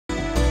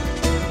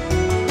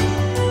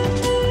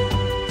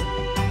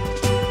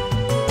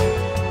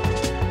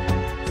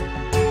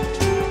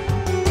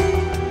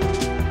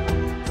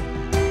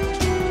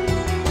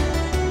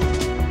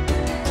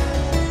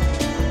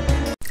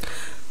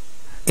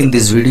In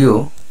this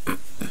video,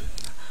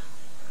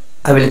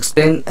 I will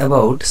explain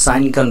about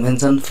sign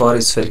convention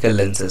for spherical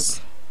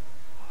lenses.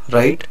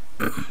 Right?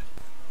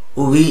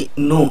 We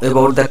know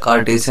about the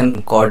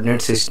Cartesian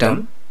coordinate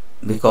system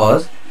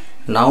because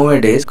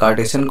nowadays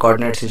Cartesian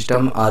coordinate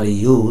system are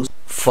used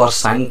for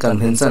sign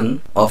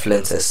convention of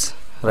lenses.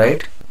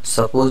 Right?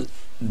 Suppose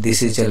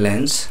this is a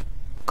lens,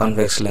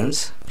 convex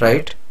lens.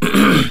 Right?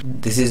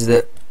 This is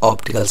the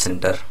optical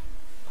center.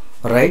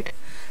 Right?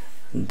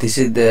 This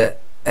is the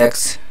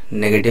x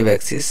negative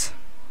axis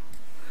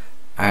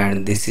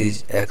and this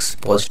is x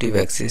positive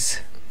axis,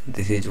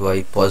 this is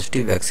y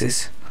positive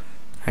axis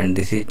and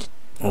this is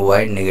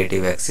y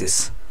negative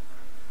axis.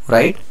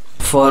 Right?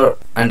 For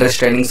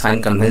understanding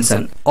sign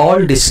convention,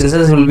 all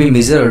distances will be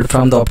measured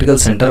from the optical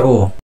center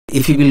O.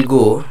 If you will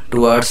go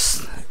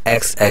towards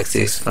x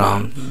axis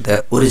from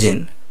the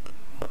origin,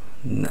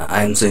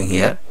 I am showing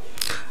here,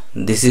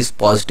 this is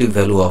positive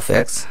value of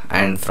x,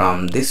 and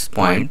from this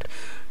point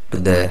to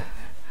the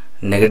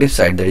negative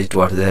side, that is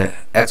towards the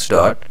x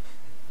dot,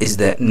 is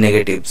the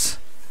negatives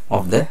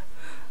of the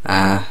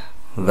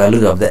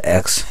values of the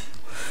x.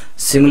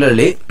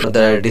 Similarly,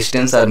 the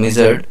distance are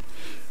measured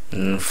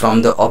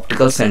from the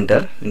optical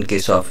center in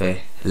case of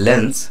a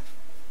lens.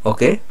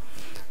 Okay,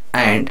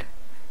 and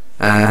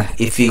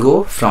if we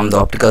go from the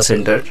optical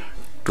center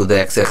to the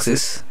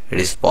x-axis, it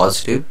is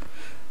positive.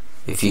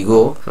 If we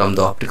go from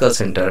the optical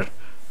center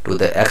to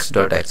the x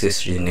dot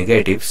axis, it is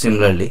negative.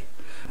 Similarly,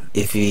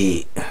 if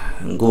we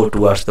go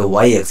towards the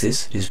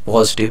y-axis, it is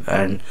positive,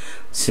 and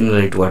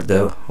similarly towards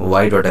the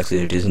y dot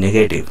axis, it is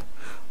negative.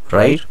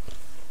 Right?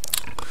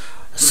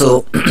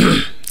 So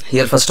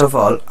here first of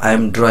all I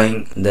am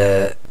drawing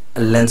the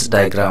lens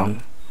diagram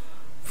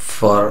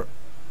for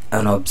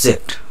an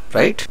object.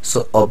 Right?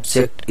 So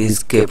object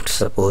is kept,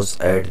 suppose,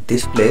 at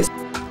this place.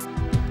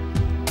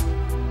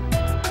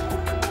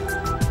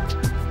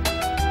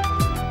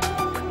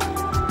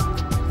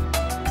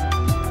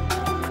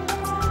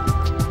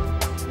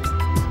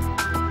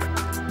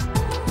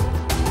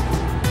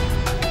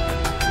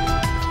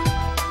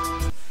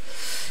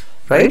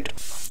 Right?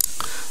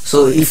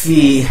 So if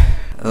we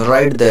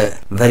write the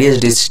various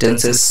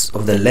distances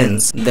of the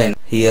lens, then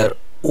here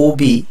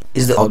OB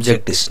is the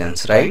object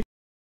distance. Right?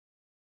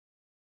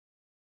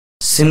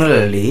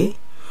 Similarly,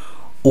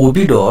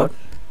 OB dot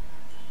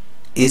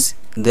is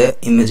the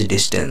image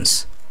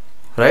distance,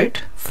 right,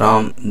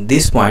 from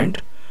this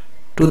point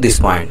to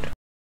this point.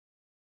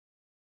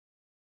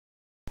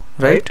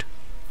 Right?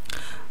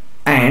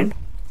 And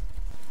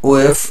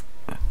OF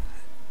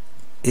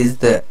is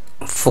the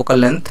focal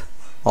length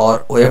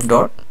or OF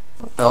dot.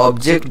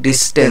 Object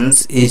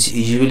distance is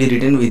usually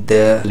written with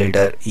the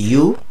letter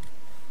U,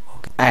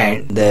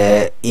 and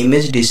the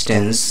image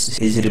distance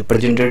is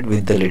represented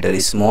with the letter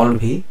small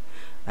v,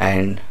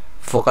 and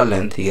focal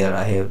length here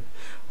I have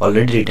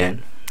already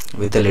written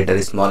with the letter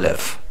small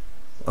f.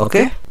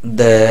 Okay,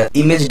 the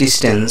image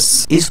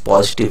distance is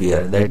positive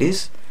here, that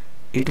is,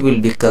 it will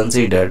be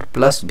considered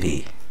plus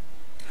v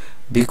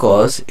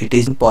because it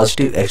is in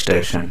positive x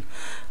direction,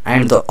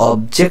 and the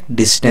object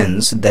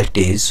distance, that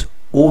is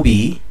OB,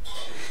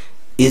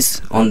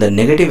 is on the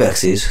negative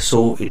axis,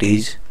 so it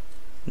is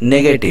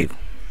negative.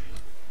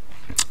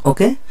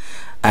 Okay,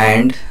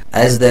 and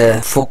as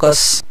the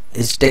focus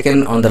is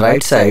taken on the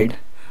right side,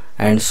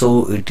 and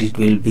so it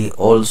will be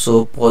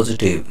also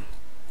positive.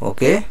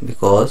 Okay,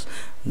 because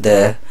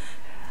the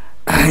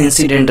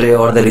incident ray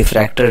or the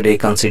refractor ray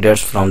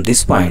considers from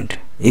this point.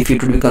 If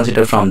it will be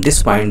considered from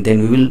this point,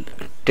 then we will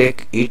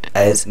take it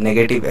as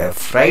negative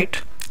f.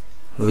 Right?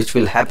 Which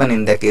will happen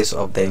in the case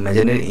of the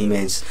imaginary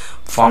image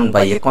formed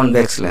by a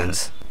convex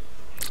lens.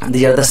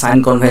 These are the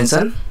sign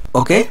convention.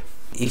 Okay,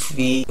 if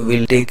we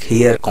will take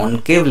here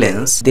concave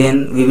lens,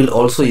 then we will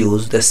also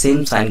use the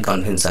same sign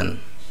convention.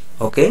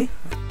 Okay.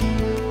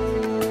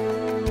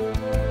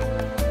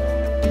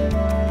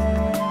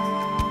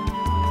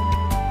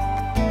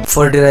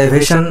 For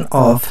derivation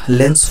of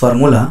lens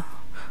formula,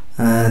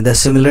 the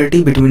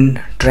similarity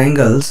between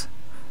triangles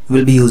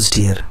will be used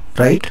here.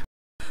 Right?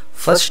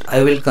 First,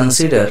 I will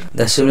consider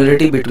the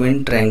similarity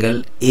between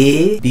triangle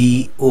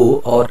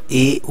ABO or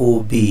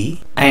AOB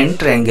and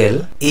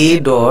triangle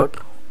A dot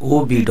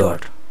OB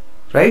dot.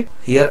 Right?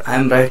 Here I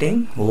am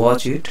writing,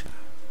 watch it,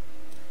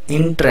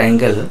 in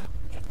triangle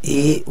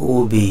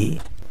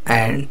AOB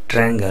and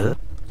triangle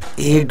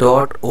A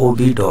dot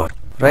OB dot.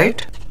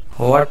 Right?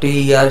 What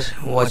we are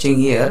watching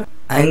here,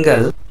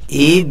 angle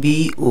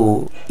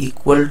ABO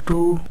equal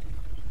to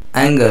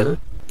angle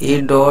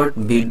A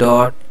dot B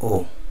dot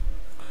O,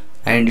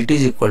 and it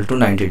is equal to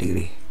 90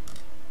 degree.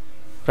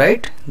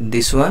 Right?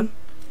 This one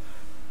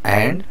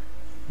and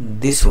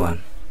this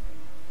one.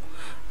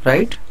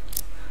 Right?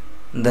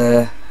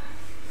 The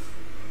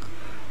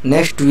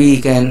next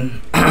we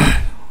can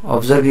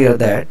observe here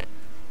that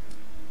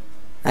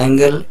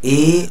angle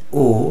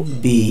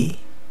AOB,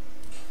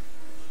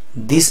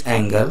 this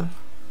angle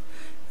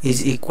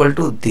is equal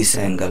to this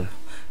angle,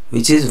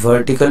 which is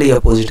vertically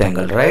opposite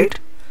angle. Right?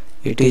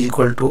 It is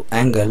equal to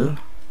angle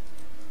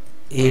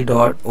A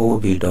dot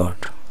OB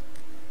dot.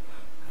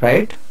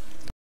 Right?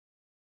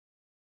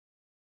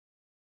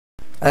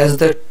 As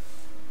the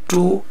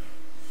two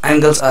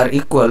angles are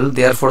equal,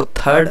 therefore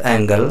third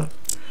angle,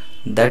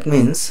 that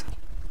means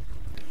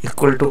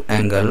equal to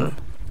angle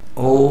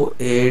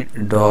OA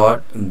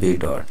dot B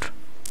dot.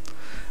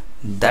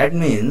 That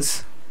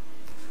means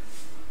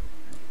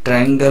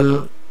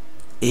triangle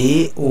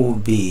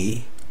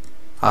AOB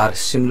are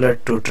similar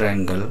to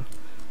triangle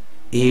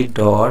A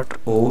dot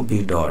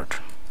OB dot,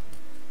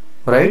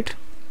 right?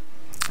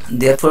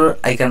 Therefore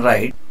I can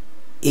write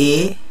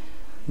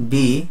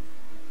AB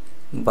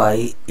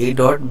by A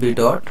dot B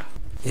dot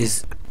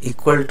is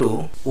equal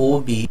to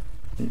OB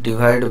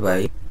divided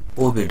by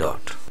OB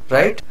dot,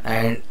 right?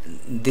 And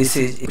this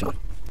is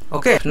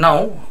okay.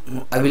 Now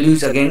I will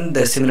use again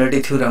the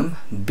similarity theorem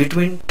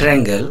between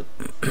triangle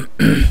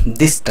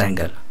this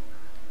triangle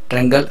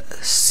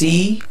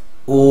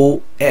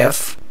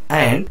COF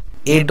and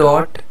A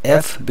dot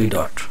FB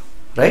dot,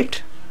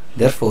 right?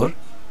 Therefore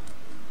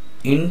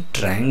in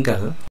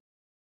triangle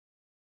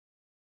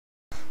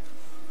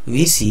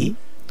we see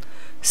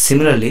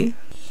similarly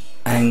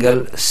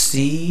angle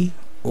COF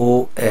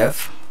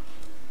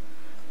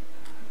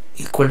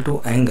equal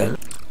to angle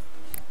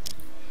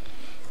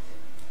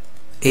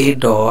A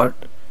dot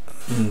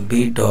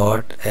B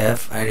dot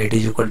F, and it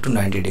is equal to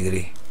 90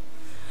 degree.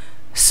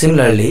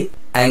 Similarly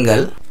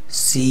angle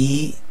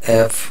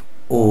CFO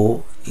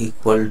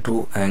equal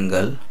to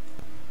angle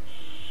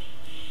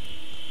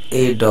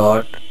A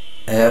dot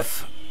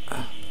F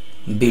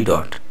B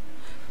dot,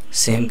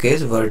 same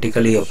case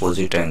vertically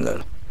opposite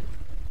angle.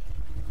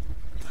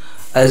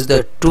 As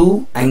the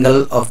two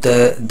angle of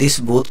this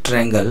both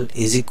triangle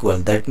is equal,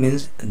 that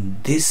means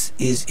this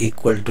is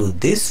equal to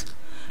this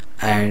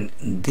and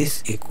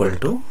this equal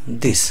to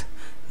this,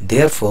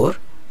 therefore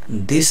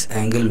this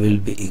angle will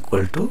be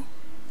equal to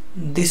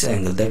this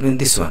angle, that means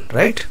this one,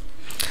 right?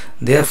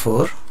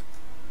 Therefore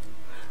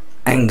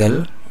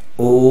angle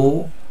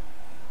OCF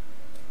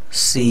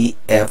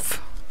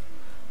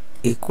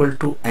equal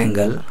to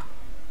angle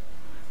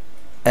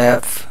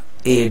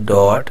FA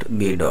dot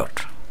B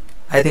dot.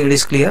 I think it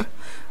is clear.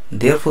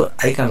 Therefore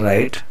I can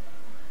write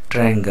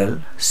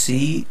triangle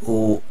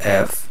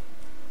COF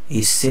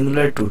is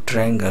similar to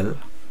triangle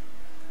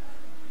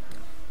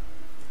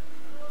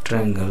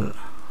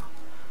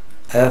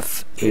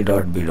FA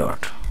dot B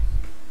dot.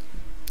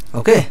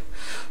 Okay,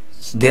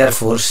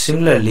 therefore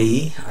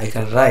similarly I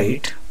can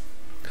write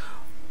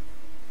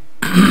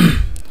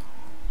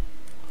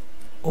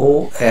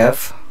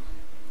OF,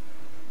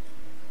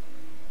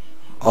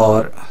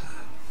 or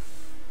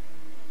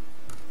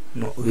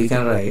no, we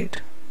can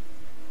write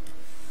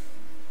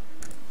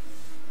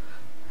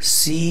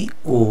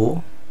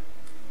CO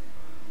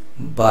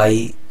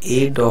by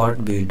A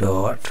dot B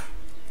dot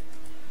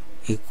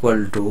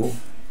equal to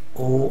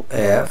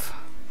OF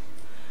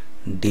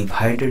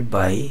divided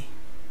by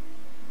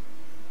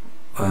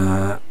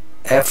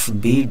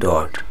FB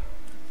dot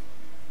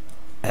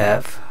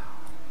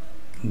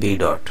FB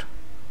dot,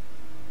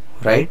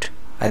 right?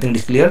 I think it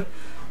is clear.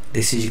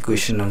 This is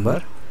equation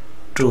number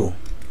 2.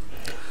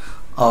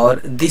 Or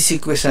this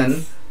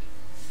equation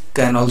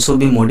can also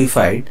be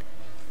modified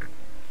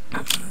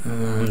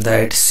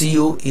that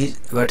CO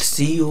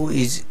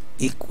is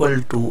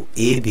equal to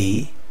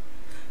AB.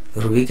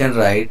 We can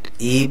write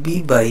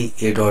AB by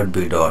A dot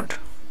B dot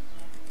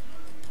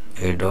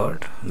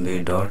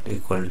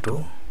equal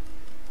to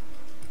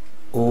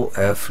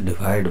OF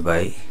divided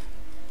by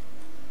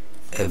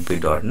FB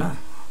dot, na?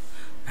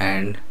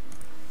 And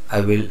I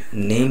will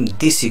name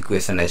this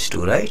equation as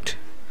 2, right?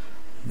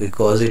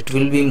 Because it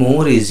will be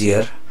more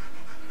easier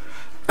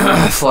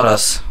for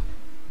us.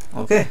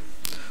 Okay,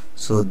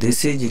 so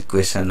this is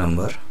equation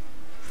number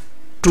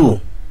 2,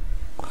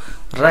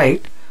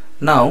 right?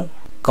 Now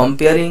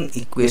comparing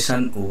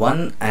equation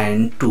 1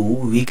 and 2,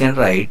 we can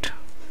write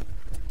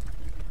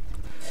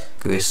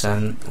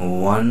equation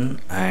 1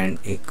 and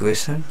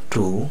equation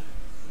 2.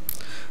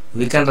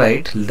 We can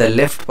write the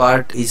left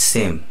part is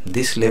same,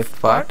 this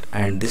left part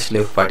and this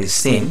left part is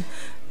same,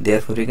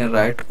 therefore we can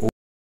write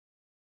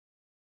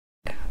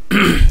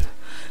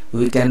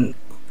we can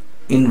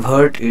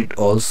invert it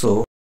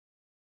also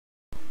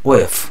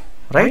OF,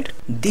 right?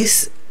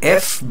 This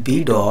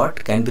FB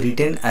dot can be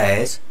written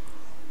as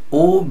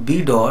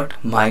OB dot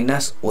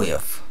minus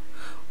OF.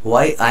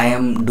 Why I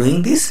am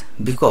doing this?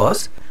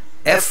 Because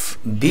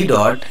FB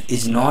dot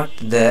is not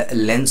the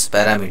lens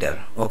parameter,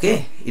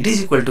 okay? It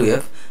is equal to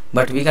F,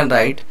 but we can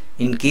write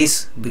in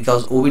case,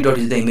 because OB dot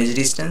is the image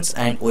distance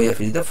and OF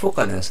is the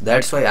focal length,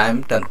 that's why I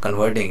am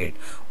converting it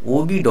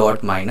OB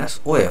dot minus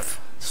OF.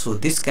 So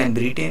this can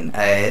be written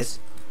as,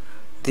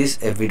 this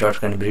FB dot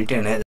can be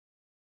written as,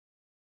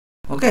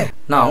 okay?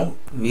 Now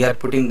we are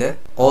putting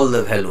all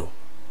the value,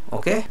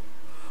 okay?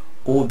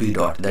 OB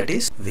dot, that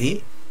is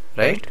V,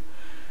 right?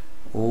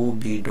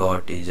 OB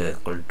dot is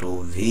equal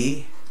to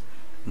V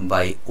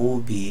by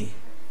OB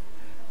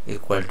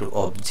equal to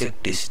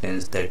object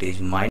distance, that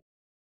is minus,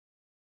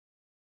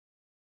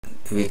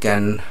 we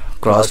can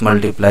cross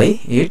multiply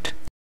it,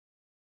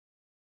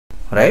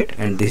 right?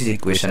 And this is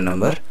equation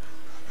number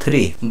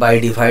 3. By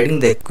dividing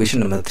the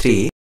equation number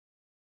 3,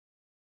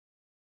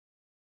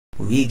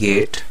 we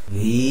get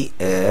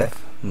VF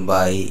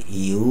by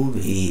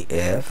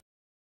UVF,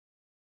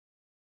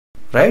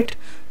 right?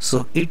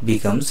 So it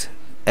becomes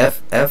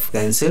FF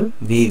cancel,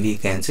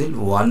 VV cancel,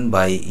 1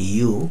 by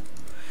U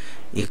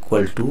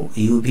equal to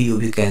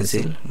UV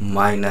cancel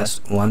minus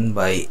 1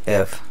 by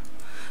F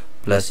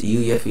plus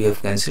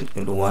UF cancel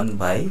into 1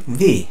 by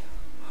V.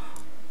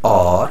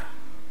 Or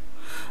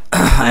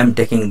I am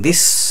taking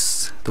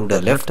this to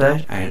the left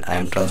side and I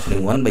am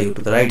transferring 1 by U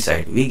to the right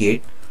side. We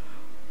get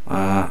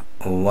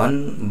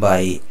 1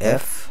 by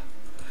F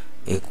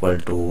equal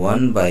to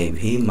 1 by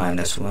V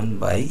minus 1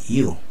 by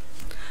U,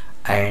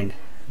 and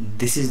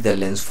this is the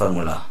lens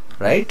formula,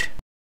 right?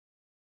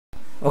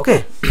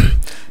 Okay.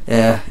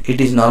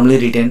 It is normally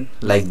written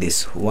like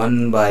this: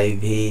 1 by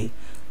V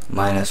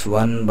minus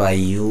 1 by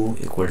U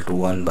equal to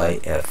 1 by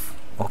F.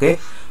 Okay,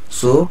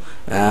 so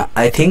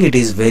I think it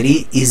is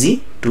very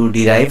easy to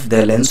derive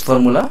the lens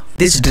formula.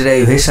 This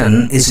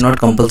derivation is not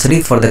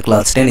compulsory for the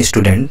class 10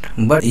 student,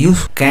 but you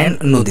can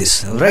know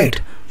this, right,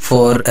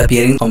 for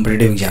appearing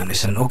competitive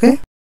examination. Okay,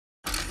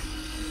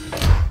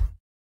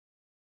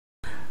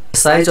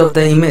 size of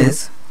the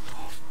image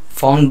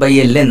found by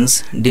a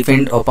lens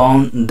depend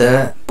upon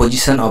the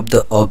position of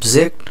the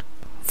object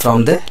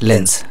from the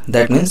lens.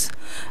 That means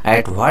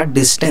at what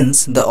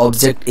distance the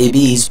object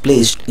AB is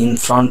placed in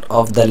front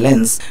of the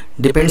lens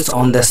depends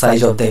on the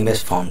size of the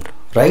image found,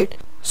 right?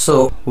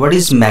 So what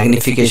is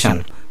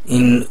magnification?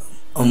 In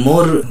a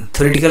more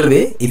theoretical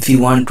way, if you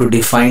want to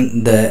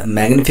define the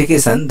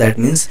magnification, that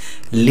means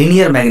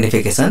linear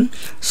magnification.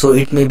 So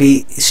it may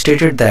be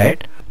stated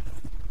that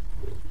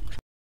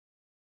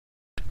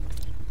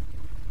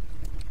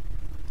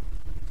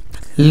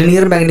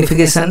linear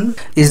magnification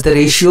is the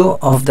ratio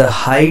of the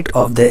height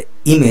of the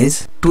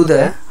image to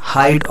the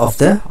height of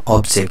the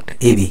object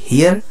AB.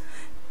 Here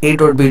A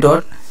dot B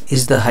dot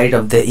is the height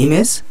of the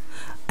image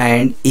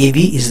and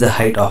AB is the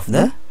height of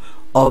the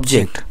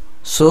object.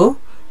 So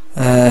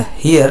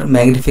here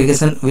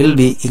magnification will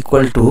be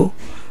equal to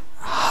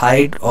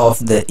height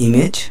of the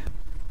image.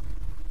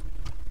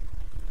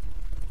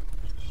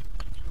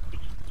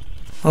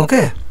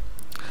 Okay,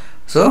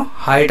 so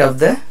height of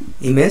the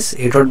image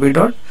A dot B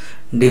dot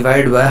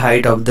divided by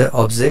height of the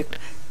object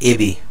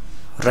AB,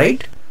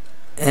 right?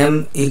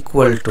 M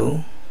equal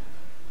to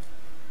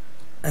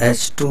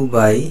H2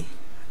 by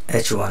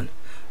H1,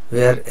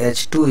 where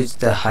H2 is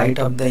the height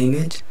of the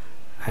image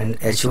and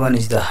H1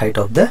 is the height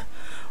of the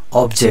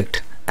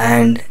object,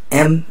 and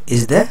M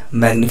is the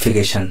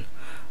magnification,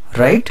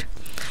 right?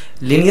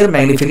 Linear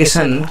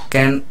magnification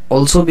can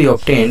also be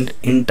obtained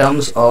in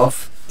terms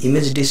of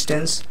image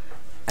distance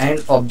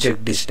and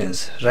object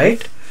distance,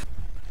 right?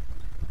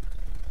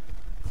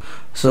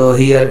 So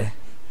here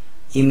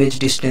image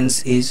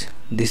distance is,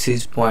 this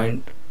is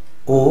point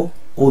O,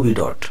 OB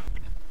dot,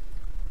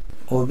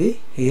 OB,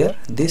 here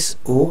this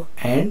O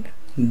and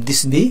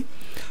this B.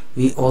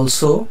 We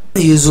also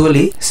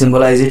usually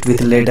symbolize it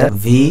with letter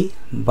V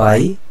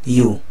by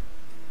U.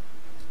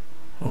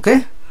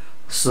 Okay,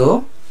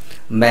 so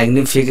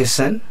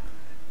magnification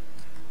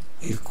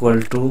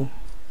equal to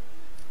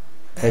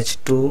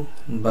H2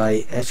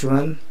 by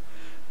H1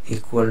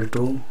 equal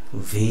to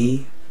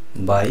V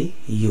by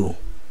U,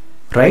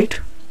 right?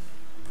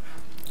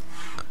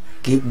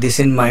 Keep this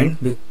in mind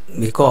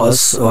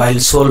because while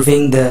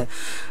solving the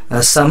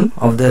sum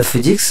of the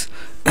physics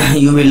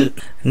you will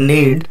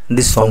need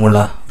this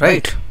formula,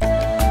 right?